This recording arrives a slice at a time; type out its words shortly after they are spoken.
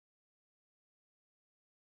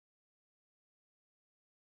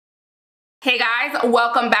Hey guys,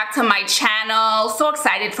 welcome back to my channel. So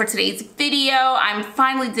excited for today's video. I'm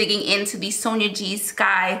finally digging into the Sonia G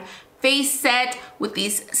Sky face set with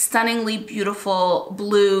these stunningly beautiful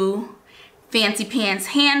blue fancy pants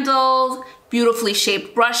handles, beautifully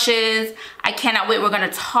shaped brushes. I cannot wait. We're going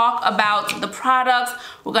to talk about the products.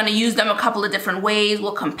 We're going to use them a couple of different ways.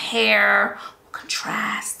 We'll compare, we'll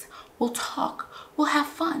contrast, we'll talk, we'll have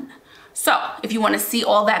fun. So if you want to see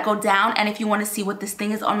all that go down, and if you want to see what this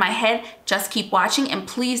thing is on my head, just keep watching, and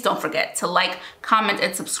please don't forget to like, comment,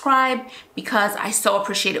 and subscribe because I so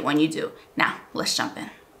appreciate it when you do. Now, let's jump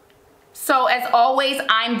in. So as always,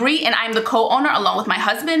 I'm Bree, and I'm the co-owner along with my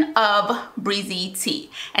husband of Breezy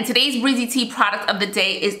Tee. And today's Breezy Tee product of the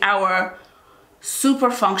day is our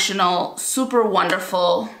super functional, super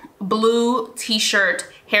wonderful blue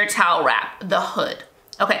t-shirt hair towel wrap, the Hood.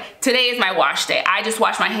 Okay, today is my wash day. I just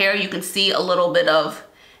washed my hair. You can see a little bit of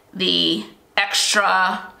the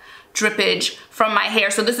extra drippage from my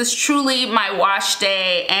hair. So this is truly my wash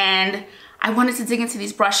day, and I wanted to dig into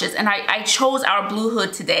these brushes, and I chose our blue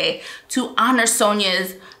Hood today to honor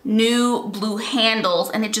Sonia's new blue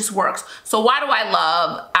handles, and it just works. So why do I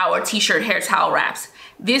love our t-shirt hair towel wraps?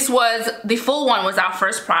 This was, the full one was our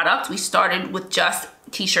first product. We started with just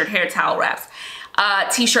t-shirt hair towel wraps.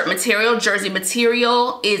 T-shirt material, jersey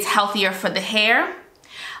material, is healthier for the hair.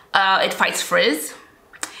 It fights frizz,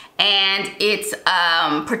 and it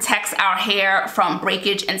protects our hair from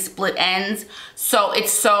breakage and split ends. So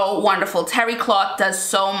it's so wonderful. Terry cloth does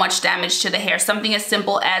so much damage to the hair. Something as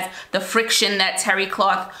simple as the friction that terry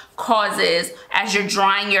cloth causes as you're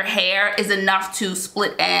drying your hair is enough to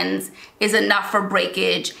split ends, is enough for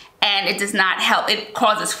breakage, and it does not help. It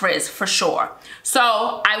causes frizz for sure.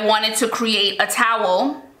 So I wanted to create a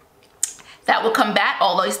towel that would combat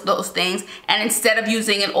all those things, and instead of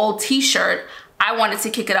using an old t-shirt, I wanted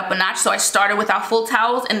to kick it up a notch. So I started with our full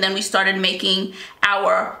towels, and then we started making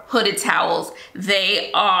our hooded towels.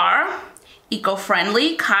 They are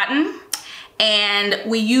eco-friendly cotton, and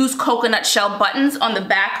we use coconut shell buttons on the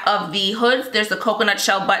back of the hoods. There's the coconut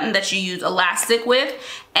shell button that you use elastic with,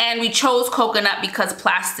 and we chose coconut because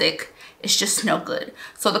plastic is just no good.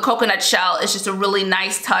 So the coconut shell is just a really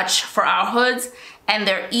nice touch for our hoods, and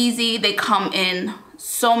they're easy. They come in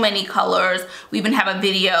so many colors. We even have a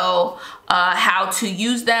video how to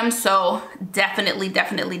use them, so definitely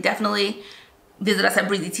visit us at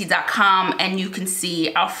breezytee.com and you can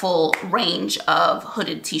see our full range of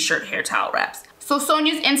hooded t-shirt hair towel wraps. So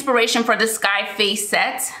Sonia's inspiration for the Sky face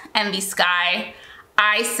set and the Sky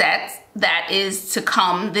eye set that is to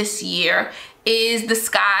come this year is the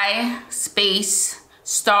sky, space,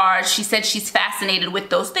 stars. She said she's fascinated with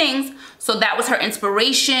those things, so that was her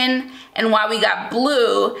inspiration and why we got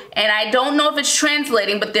blue. And I don't know if it's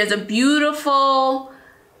translating, but there's a beautiful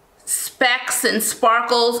specks and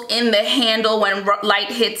sparkles in the handle when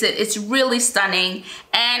light hits it. It's really stunning,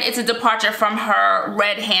 and it's a departure from her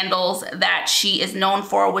red handles that she is known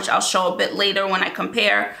for, which I'll show a bit later when I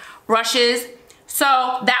compare brushes. So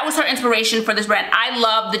that was her inspiration for this brand. I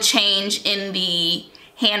love the change in the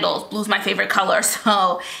handles. Blue's my favorite color,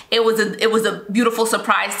 so it was a beautiful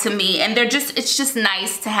surprise to me, and it's just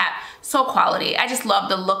nice to have. So quality. I just love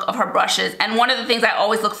the look of her brushes, and one of the things I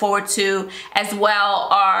always look forward to as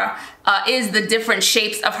well is the different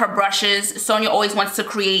shapes of her brushes. Sonia always wants to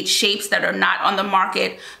create shapes that are not on the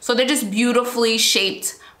market, so they're just beautifully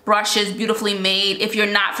shaped brushes, beautifully made. If you're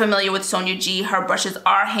not familiar with Sonia G, her brushes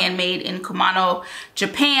are handmade in Kumano,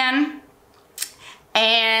 Japan,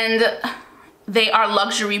 and they are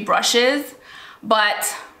luxury brushes,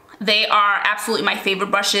 but they are absolutely my favorite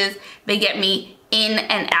brushes. They get me in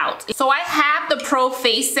and out. So I have the Pro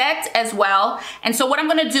face set as well, and so what I'm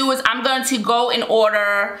going to do is I'm going to go in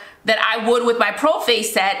order that I would with my Pro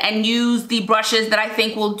face set and use the brushes that I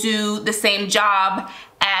think will do the same job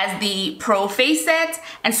as the Pro face set.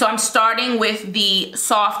 And so I'm starting with the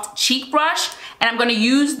soft cheek brush, and I'm going to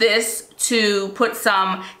use this to put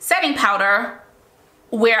some setting powder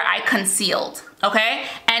where I concealed, okay?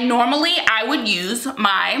 And normally I would use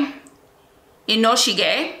my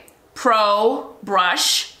Inoshige Pro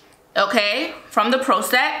brush, okay, from the Pro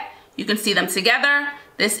set. You can see them together.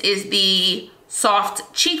 This is the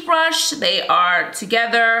soft cheek brush. They are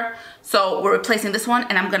together. So we're replacing this one,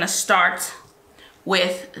 and I'm gonna start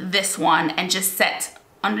with this one and just set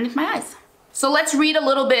underneath my eyes. So let's read a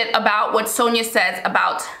little bit about what Sonia says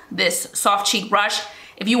about this soft cheek brush.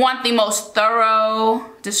 If you want the most thorough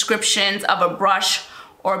descriptions of a brush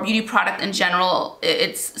or a beauty product in general,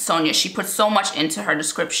 it's Sonia. She puts so much into her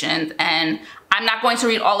descriptions, and I'm not going to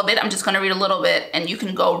read all of it. I'm just going to read a little bit, and you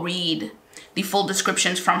can go read the full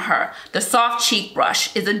descriptions from her. The soft cheek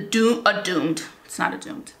brush is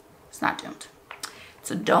it's It's not domed. It's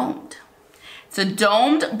a domed. It's a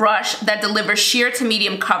domed brush that delivers sheer to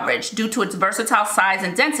medium coverage. Due to its versatile size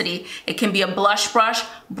and density, it can be a blush brush,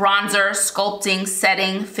 bronzer, sculpting,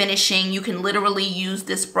 setting, finishing. You can literally use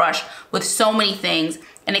this brush with so many things,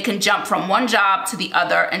 and it can jump from one job to the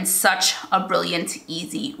other in such a brilliant,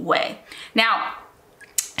 easy way. Now,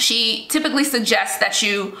 she typically suggests that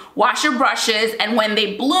you wash your brushes, and when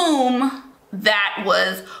they bloom, that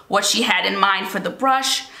was what she had in mind for the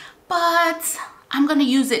brush, but I'm gonna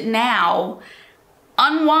use it now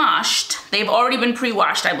unwashed. They've already been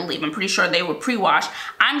pre-washed, I believe. I'm pretty sure they were pre-washed.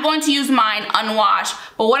 I'm going to use mine unwashed,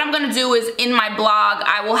 but what I'm gonna do is in my blog,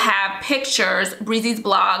 I will have pictures,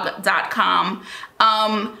 breezysblog.com.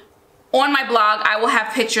 On my blog, I will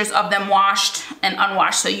have pictures of them washed and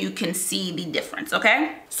unwashed so you can see the difference,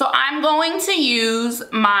 okay? So I'm going to use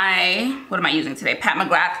my, what am I using today? Pat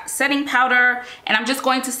McGrath setting powder, and I'm just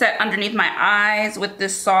going to set underneath my eyes with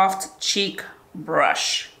this soft cheek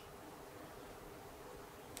brush.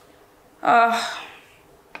 I'm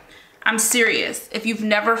serious. If you've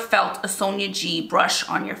never felt a Sonia G brush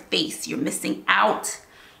on your face, you're missing out.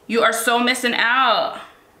 You are so missing out.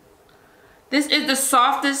 This is the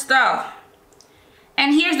softest stuff.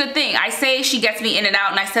 And here's the thing, I say she gets me in and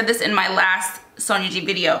out, and I said this in my last Sonia G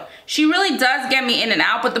video. She really does get me in and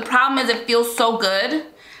out, but the problem is it feels so good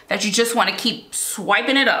that you just want to keep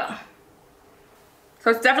swiping it up.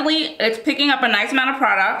 So it's picking up a nice amount of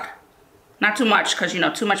product. Not too much, because you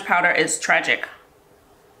know, too much powder is tragic.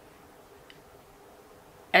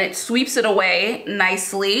 And it sweeps it away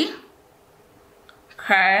nicely.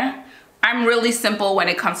 Okay. I'm really simple when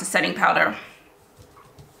it comes to setting powder.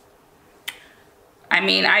 I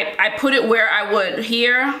mean, I put it where I would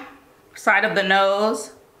here, side of the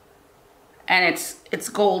nose, and it's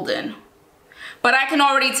golden. But I can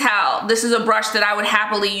already tell this is a brush that I would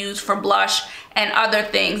happily use for blush and other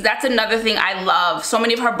things. That's another thing I love. So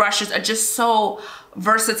many of her brushes are just so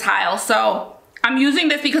versatile. So I'm using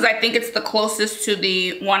this because I think it's the closest to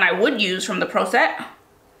the one I would use from the Pro Set.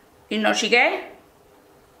 Chantecaille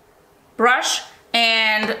brush,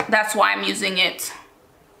 and that's why I'm using it.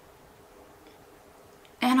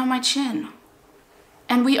 And on my chin.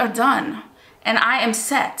 And we are done. And I am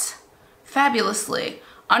set fabulously.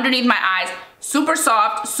 Underneath my eyes, super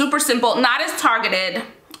soft, super simple, not as targeted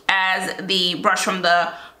as the brush from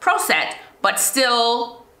the Pro Set, but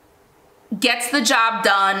still gets the job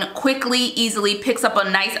done quickly, easily, picks up a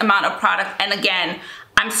nice amount of product. And again,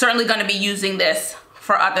 I'm certainly gonna be using this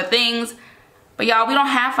for other things. But y'all, we don't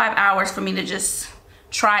have 5 hours for me to just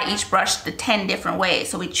try each brush the 10 different ways.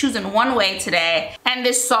 So we're choosing one way today. And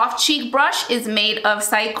this soft cheek brush is made of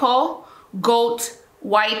Chantecaille, goat,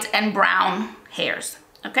 white, and brown hairs,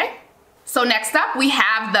 okay? So next up, we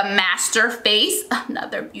have the Master Face,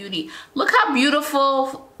 another beauty. Look how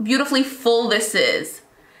beautifully full this is.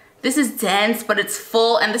 This is dense, but it's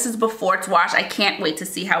full, and this is before it's washed. I can't wait to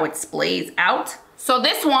see how it splays out. So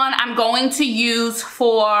this one I'm going to use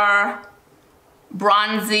for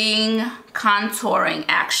bronzing, contouring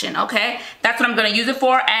action, okay? That's what I'm gonna use it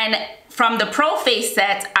for. And from the Pro Face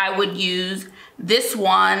set, I would use this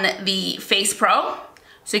one, the Face Pro.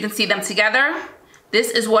 So you can see them together. This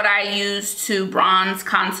is what I use to bronze,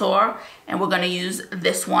 contour, and we're gonna use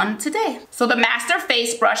this one today. So the Master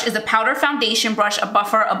Face brush is a powder foundation brush, a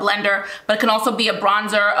buffer, a blender, but it can also be a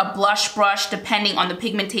bronzer, a blush brush, depending on the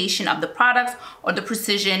pigmentation of the products or the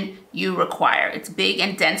precision you require. It's big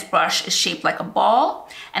and dense brush, is shaped like a ball,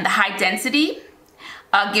 and the high density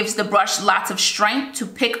gives the brush lots of strength to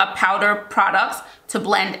pick up powder products to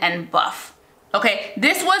blend and buff. Okay,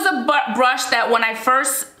 this was a brush that when I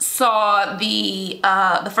first saw the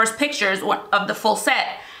first pictures of the full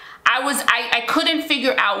set, I couldn't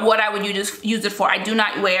figure out what I would use it for. I do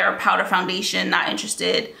not wear powder foundation, not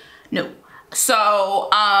interested, no. So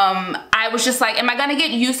I was just like, am I gonna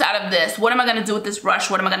get use out of this? What am I gonna do with this brush?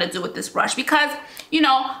 What am I gonna do with this brush? Because, you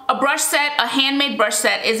know, a brush set, a handmade brush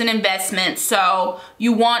set is an investment. So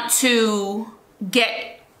you want to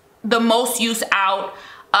get the most use out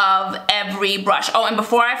of every brush. Oh, and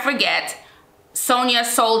before I forget, Sonia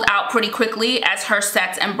sold out pretty quickly, as her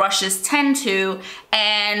sets and brushes tend to,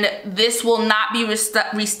 and this will not be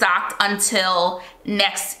restocked until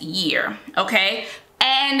next year, okay?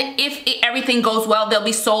 And if everything goes well, they'll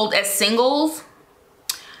be sold as singles,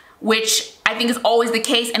 which I think is always the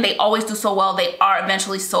case, and they always do so well. They are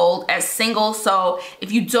eventually sold as singles. So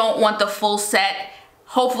if you don't want the full set,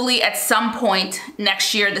 hopefully at some point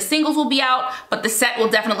next year, the singles will be out, but the set will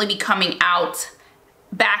definitely be coming out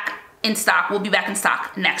back in stock. Will be back in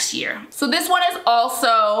stock next year. So this one is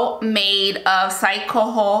also made of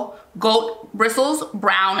Chantecaille goat bristles,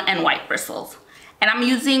 brown and white bristles. And I'm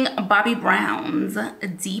using Bobbi Brown's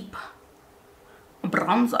Deep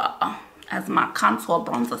Bronzer as my contour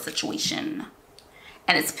bronzer situation.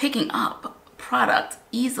 And it's picking up product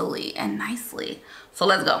easily and nicely. So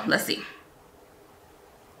let's go, let's see.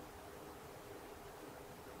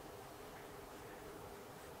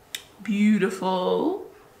 Beautiful.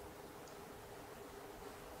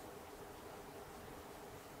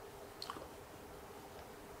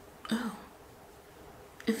 Oh.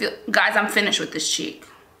 Guys, I'm finished with this cheek.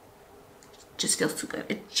 Just feels too good.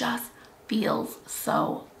 It just feels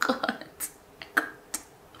so good.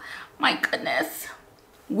 My goodness.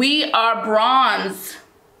 We are bronze.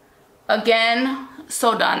 Again,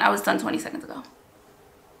 so done. I was done 20 seconds ago.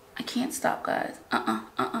 I can't stop, guys.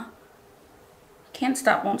 Can't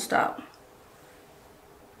stop, won't stop.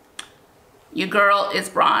 Your girl is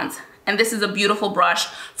bronze. And this is a beautiful brush.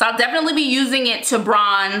 So I'll definitely be using it to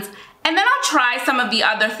bronze. And then I'll try some of the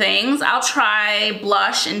other things. I'll try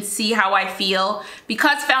blush and see how I feel.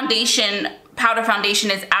 Because foundation, powder foundation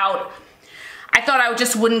is out, I thought I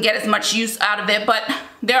just wouldn't get as much use out of it, but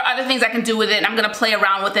there are other things I can do with it and I'm gonna play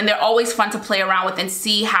around with, and they're always fun to play around with and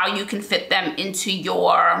see how you can fit them into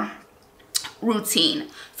your routine.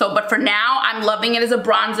 So, but for now, I'm loving it as a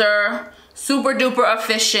bronzer, super duper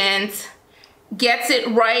efficient, gets it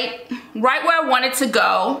right where I want it to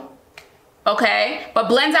go. Okay, but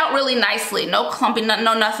blends out really nicely. No clumping, no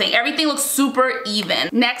nothing. Everything looks super even.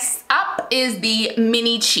 Next up is the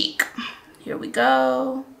mini cheek. Here we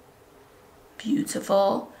go.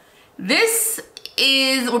 Beautiful. This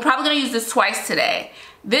is, we're probably gonna use this twice today.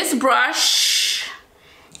 This brush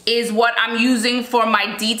is what I'm using for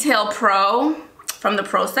my Detail Pro from the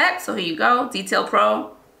Pro set. So here you go, Detail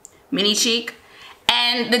Pro, mini cheek.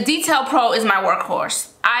 And the Detail Pro is my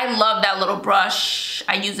workhorse. I love that little brush.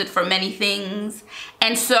 I use it for many things.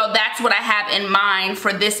 And so that's what I have in mind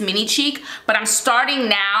for this mini cheek. But I'm starting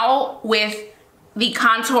now with the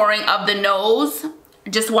contouring of the nose.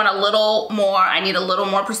 Just want a little more, I need a little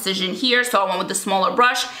more precision here. So I went with the smaller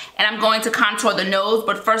brush and I'm going to contour the nose.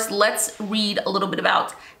 But first, let's read a little bit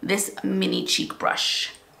about this mini cheek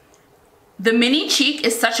brush. The mini cheek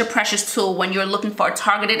is such a precious tool when you're looking for a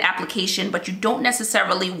targeted application, but you don't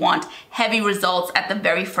necessarily want heavy results at the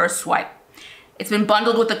very first swipe. It's been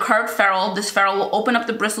bundled with a curved ferrule. This ferrule will open up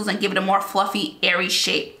the bristles and give it a more fluffy, airy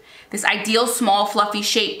shape. This ideal small, fluffy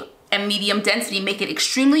shape and medium density make it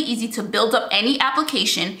extremely easy to build up any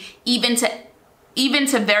application, even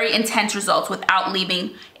to very intense results without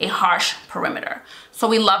leaving a harsh perimeter. So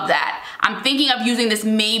we love that. I'm thinking of using this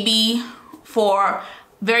maybe for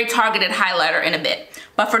very targeted highlighter in a bit.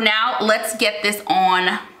 But for now, let's get this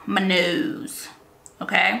on my nose,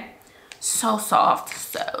 okay? So soft,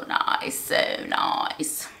 so nice, so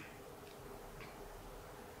nice.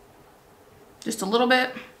 Just a little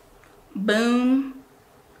bit, boom.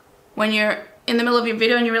 When you're in the middle of your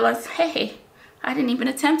video and you realize, hey, I didn't even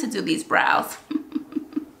attempt to do these brows.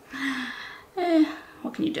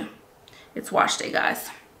 What can you do? It's wash day,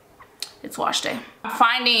 guys. It's wash day. I'm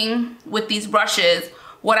finding with these brushes,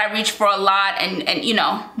 what I reach for a lot and you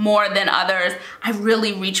know, more than others, I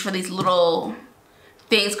really reach for these little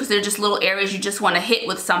things because they're just little areas you just want to hit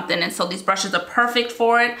with something, and so these brushes are perfect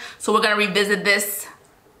for it. So we're gonna revisit this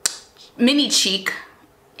mini cheek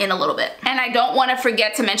in a little bit. And I don't want to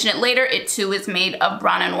forget to mention it later, it too is made of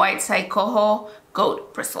brown and white Saikoho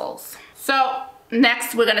goat bristles. So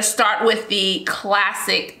next we're gonna start with the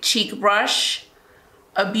classic cheek brush,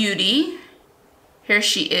 a beauty. Here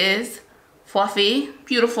she is. Fluffy,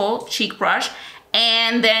 beautiful cheek brush.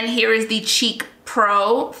 And then here is the Cheek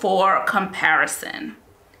Pro for comparison.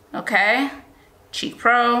 Okay, Cheek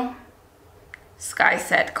Pro, Sky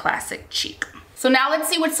Set Classic Cheek. So now let's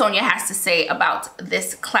see what Sonia has to say about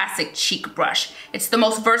this classic cheek brush. It's the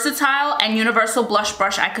most versatile and universal blush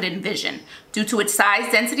brush I could envision. Due to its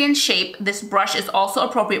size, density, and shape, this brush is also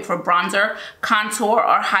appropriate for bronzer, contour,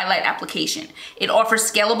 or highlight application. It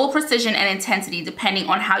offers scalable precision and intensity depending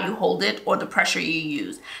on how you hold it or the pressure you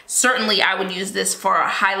use. Certainly, I would use this for a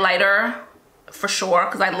highlighter for sure,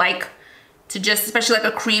 because I like to just, especially like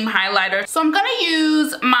a cream highlighter. So I'm gonna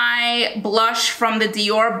use my blush from the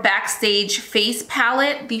Dior Backstage Face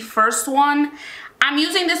Palette, the first one. I'm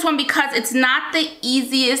using this one because it's not the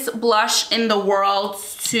easiest blush in the world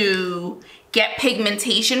to get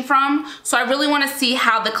pigmentation from. So I really wanna see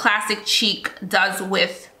how the classic cheek does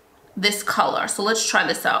with this color. So let's try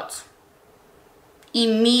this out.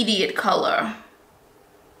 Immediate color.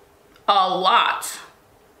 A lot.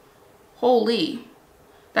 Holy.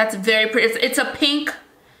 That's very pretty. It's a pink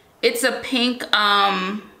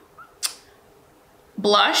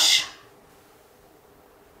blush.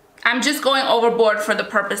 I'm just going overboard for the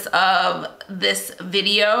purpose of this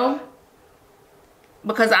video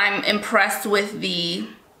because I'm impressed with the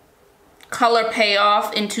color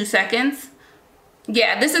payoff in 2 seconds.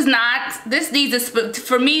 Yeah, this is not, this needs a,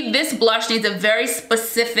 for me, this blush needs a very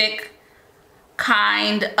specific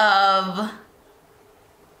kind of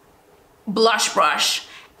blush brush.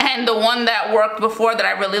 And the one that worked before that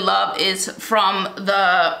I really love is from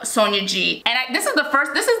the Sonia G. And this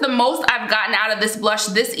is the most I've gotten out of this blush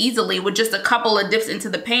this easily with just a couple of dips into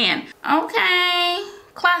the pan. Okay,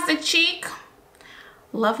 classic cheek.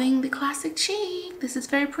 Loving the classic cheek. This is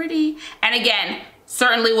very pretty. And again,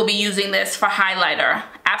 certainly will be using this for highlighter.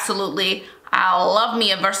 Absolutely. I love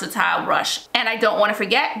me a versatile brush. And I don't want to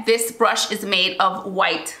forget, this brush is made of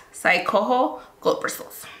white Saikoho gold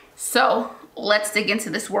bristles. So let's dig into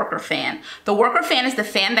this worker fan. The worker fan is the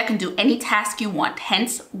fan that can do any task you want,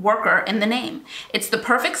 hence worker in the name. It's the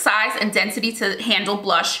perfect size and density to handle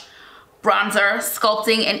blush, bronzer,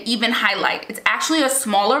 sculpting, and even highlight. It's actually a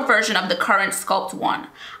smaller version of the current Sculpt One.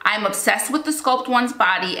 I'm obsessed with the Sculpt One's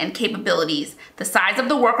body and capabilities. The size of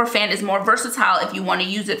the worker fan is more versatile if you want to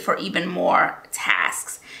use it for even more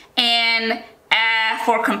tasks. And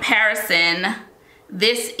for comparison,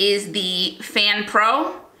 this is the Fan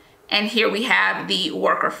Pro, and here we have the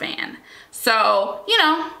worker fan. So, you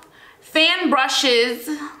know, fan brushes,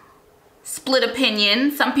 split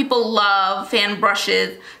opinion. Some people love fan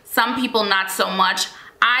brushes, some people not so much.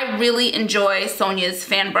 I really enjoy Sonia's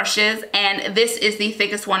fan brushes, and this is the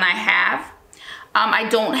thickest one I have. I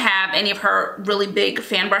don't have any of her really big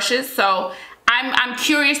fan brushes, so I'm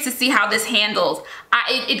curious to see how this handles.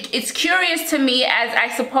 It's curious to me, as I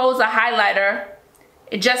suppose a highlighter,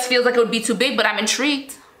 it just feels like it would be too big, but I'm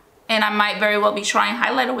intrigued. And I might very well be trying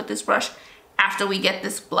highlighter with this brush after we get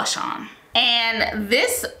this blush on. And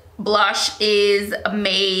this blush is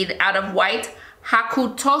made out of white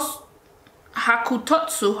Hakutotsuho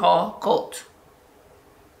gold.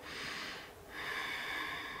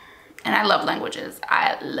 And I love languages.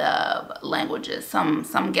 I love languages.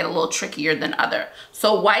 Some get a little trickier than other.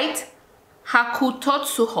 So white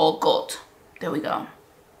Hakutotsuho gold. There we go.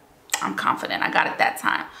 I'm confident I got it that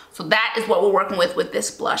time. So that is what we're working with this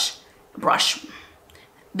brush.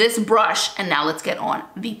 And now let's get on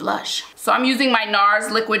the blush. So I'm using my NARS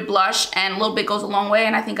liquid blush, and a little bit goes a long way,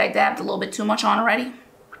 and I think I dabbed a little bit too much on already.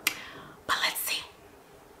 But let's see.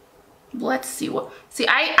 Let's see what, see,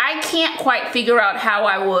 I can't quite figure out how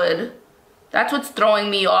I would, that's what's throwing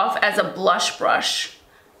me off as a blush brush.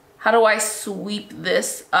 How do I sweep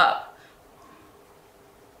this up?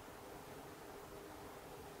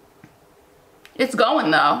 It's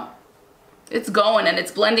going though. It's going, and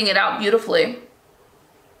it's blending it out beautifully.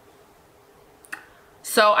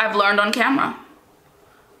 So I've learned on camera.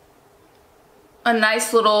 A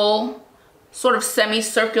nice little sort of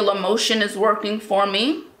semicircular motion is working for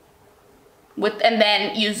me. And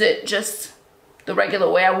then use it just the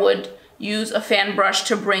regular way I would use a fan brush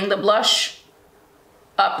to bring the blush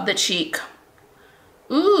up the cheek.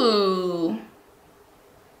 Ooh.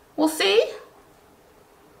 We'll see.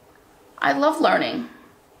 I love learning.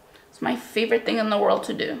 It's my favorite thing in the world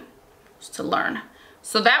to do, is to learn.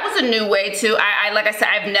 So that was a new way too. Like I said,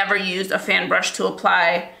 I've never used a fan brush to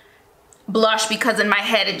apply blush because in my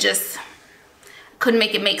head it just couldn't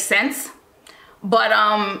make it make sense. But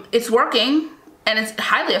it's working, and it's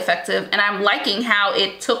highly effective, and I'm liking how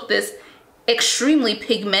it took this extremely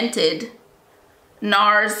pigmented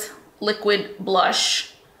NARS liquid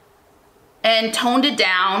blush and toned it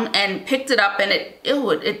down and picked it up, and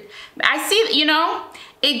I see, you know,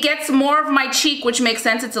 it gets more of my cheek, which makes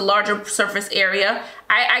sense. It's a larger surface area.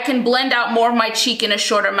 I can blend out more of my cheek in a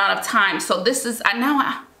shorter amount of time. So this is, am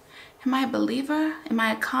I a believer? Am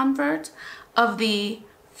I a convert of the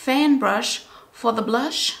fan brush for the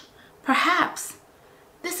blush? Perhaps.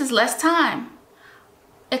 This is less time.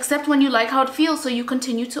 Except when you like how it feels, so you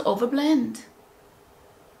continue to overblend.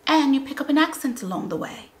 And you pick up an accent along the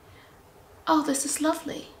way. Oh, this is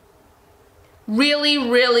lovely. Really,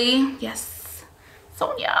 really, yes.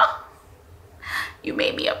 Sonia, you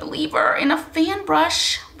made me a believer in a fan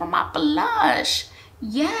brush for my blush.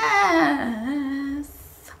 Yes.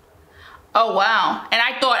 Oh, wow. And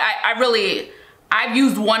I thought I've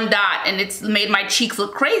used one dot and it's made my cheeks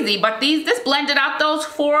look crazy, but this blended out those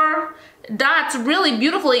 4 dots really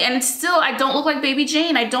beautifully, and it's still, I don't look like Baby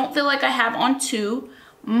Jane. I don't feel like I have on too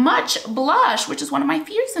much blush, which is one of my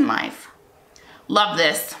fears in life. Love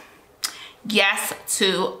this. Yes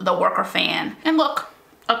to the worker fan. And look,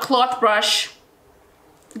 a cloth brush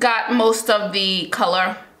got most of the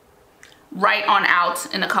color right on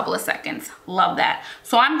out in a couple of seconds. Love that.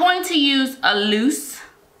 So I'm going to use a loose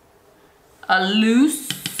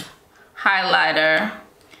highlighter,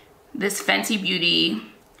 this Fenty Beauty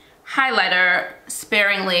highlighter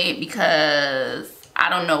sparingly because I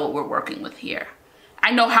don't know what we're working with here.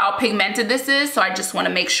 I know how pigmented this is, so I just want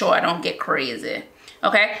to make sure I don't get crazy.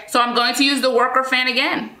 Okay, so I'm going to use the worker fan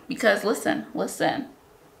again because listen,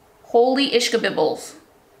 holy ishkabibbles.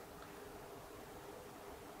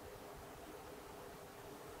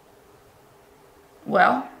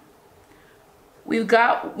 Well, we've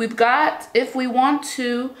got, if we want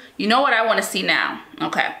to, you know what I want to see now.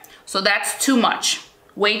 Okay, so that's too much,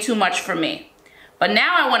 way too much for me. But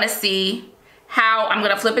now I want to see how, I'm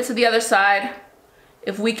going to flip it to the other side,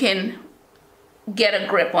 if we can get a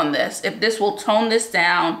grip on this, if this will tone this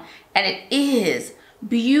down, and it is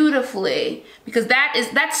beautifully, because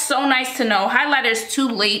that's so nice to know. Highlighter is too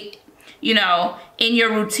late, you know, in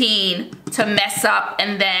your routine to mess up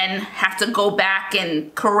and then have to go back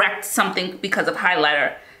and correct something because of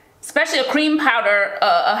highlighter. Especially a cream powder,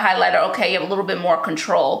 a highlighter, okay, you have a little bit more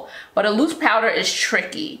control, but a loose powder is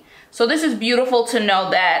tricky. So this is beautiful to know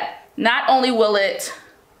that not only will it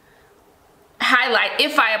highlight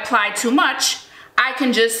if I apply too much, I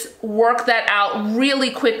can just work that out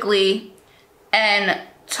really quickly and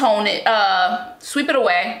tone it, sweep it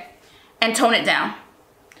away and tone it down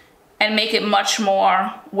and make it much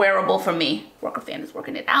more wearable for me. Worker fan is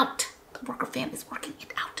working it out. The worker fan is working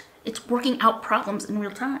it out. It's working out problems in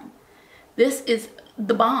real time. This is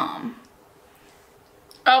the bomb.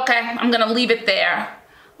 Okay, I'm gonna leave it there.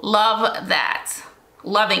 Love that,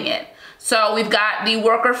 loving it. So we've got the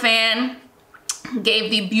worker fan,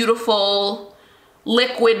 gave the beautiful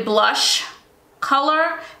liquid blush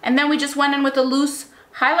color, and then we just went in with a loose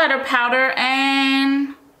highlighter powder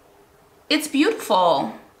and it's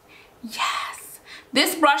beautiful. Yes.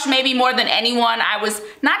 This brush maybe more than anyone I was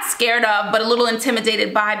not scared of, but a little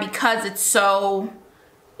intimidated by because it's so,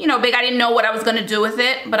 you know, big. I didn't know what I was gonna do with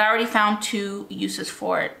it, but I already found 2 uses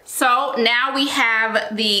for it. So now we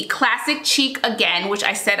have the classic cheek again, which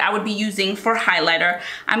I said I would be using for highlighter.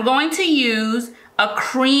 I'm going to use a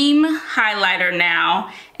cream highlighter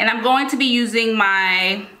now, and I'm going to be using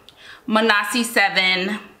my Manasi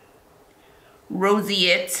 7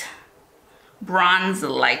 Roseate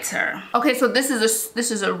Bronzelighter. Okay, so this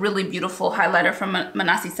is a really beautiful highlighter from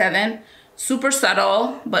Manasi 7. Super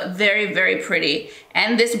subtle, but very, very pretty.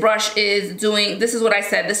 And this brush is doing, this is what I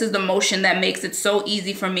said, this is the motion that makes it so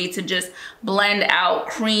easy for me to just blend out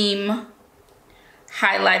cream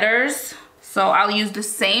highlighters. So I'll use the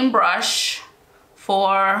same brush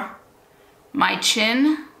for my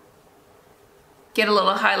chin. Get a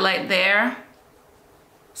little highlight there.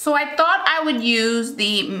 So I thought I would use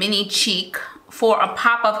the mini cheek for a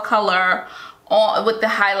pop of color with the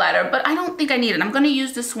highlighter, but I don't think I need it. I'm gonna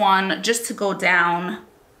use this one just to go down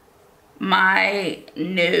my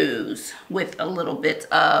nose with a little bit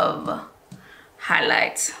of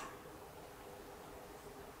highlight.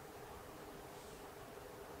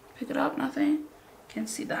 Pick it up, nothing? Can't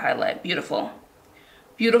see the highlight. Beautiful.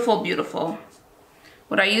 Beautiful, beautiful.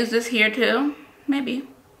 Would I use this here too? Maybe.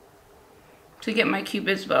 To get my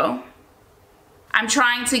Cupid's bow. I'm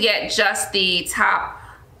trying to get just the top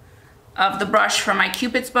of the brush for my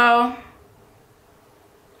Cupid's bow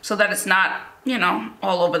so that it's not, you know,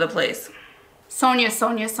 all over the place. Sonia,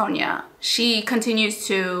 she continues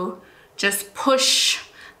to just push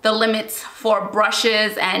the limits for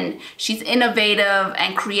brushes, and she's innovative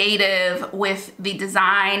and creative with the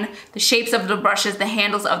design, the shapes of the brushes, the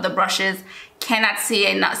handles of the brushes. Cannot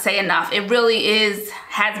say enough. It really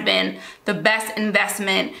has been the best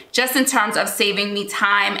investment just in terms of saving me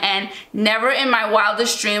time, and never in my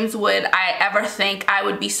wildest dreams would I ever think I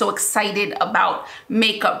would be so excited about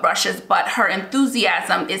makeup brushes, but her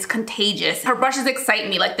enthusiasm is contagious. Her brushes excite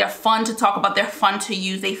me, like they're fun to talk about, they're fun to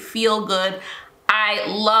use, they feel good. I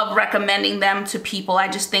love recommending them to people. I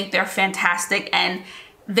just think they're fantastic, and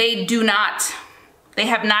they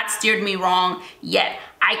have not steered me wrong yet.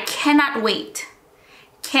 I cannot wait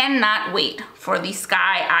for the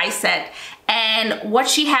Sky Eye Set and what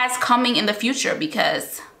she has coming in the future,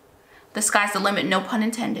 because the sky's the limit, no pun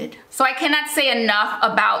intended. So I cannot say enough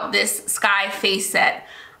about this Sky face set.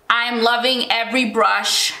 I'm loving every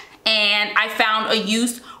brush, and I found a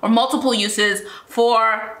use or multiple uses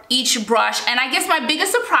for each brush. And I guess my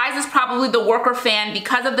biggest surprise is probably the worker fan.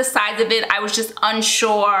 Because of the size of it, I was just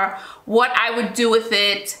unsure what I would do with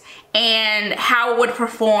it and how it would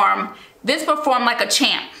perform. This performed like a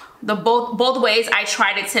champ. Both ways I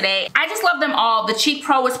tried it today. I just love them all. The Cheek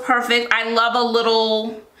Pro is perfect. I love a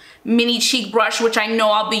little mini cheek brush, which I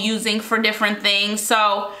know I'll be using for different things.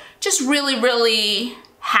 So just really, really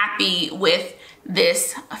happy with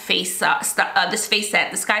this face set, the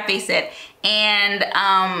Sky face set, and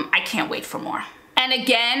I can't wait for more. And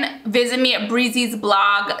again, visit me at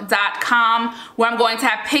breezysblog.com, where I'm going to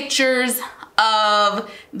have pictures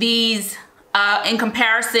of these in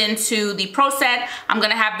comparison to the Pro Set. I'm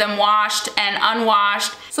gonna have them washed and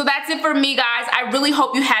unwashed. So that's it for me, guys. I really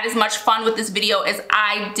hope you had as much fun with this video as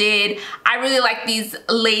I did. I really like these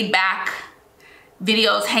laid back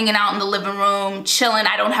videos, hanging out in the living room, chilling.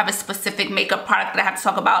 I don't have a specific makeup product that I have to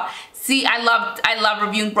talk about. See, I love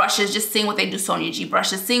reviewing brushes, just seeing what they do, Sonia G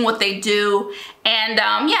brushes, seeing what they do. And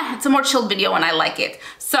yeah, it's a more chilled video and I like it.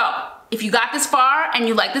 So if you got this far and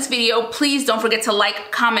you like this video, please don't forget to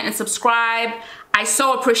like, comment, and subscribe. I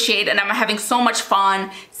so appreciate it, and I'm having so much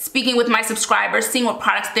fun speaking with my subscribers, seeing what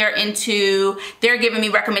products they're into. They're giving me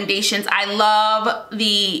recommendations. I love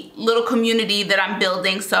the little community that I'm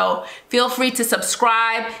building, so feel free to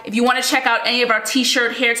subscribe. If you want to check out any of our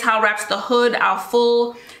t-shirt, hair towel wraps, the hood, our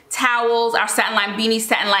full towels, our satin line beanies,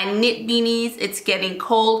 satin line knit beanies, it's getting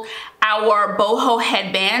cold, our boho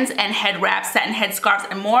headbands and head wraps, satin head scarves,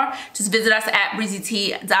 and more, just visit us at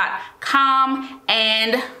breezytee.com.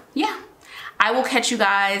 And yeah, I will catch you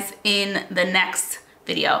guys in the next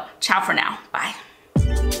video. Ciao for now. Bye.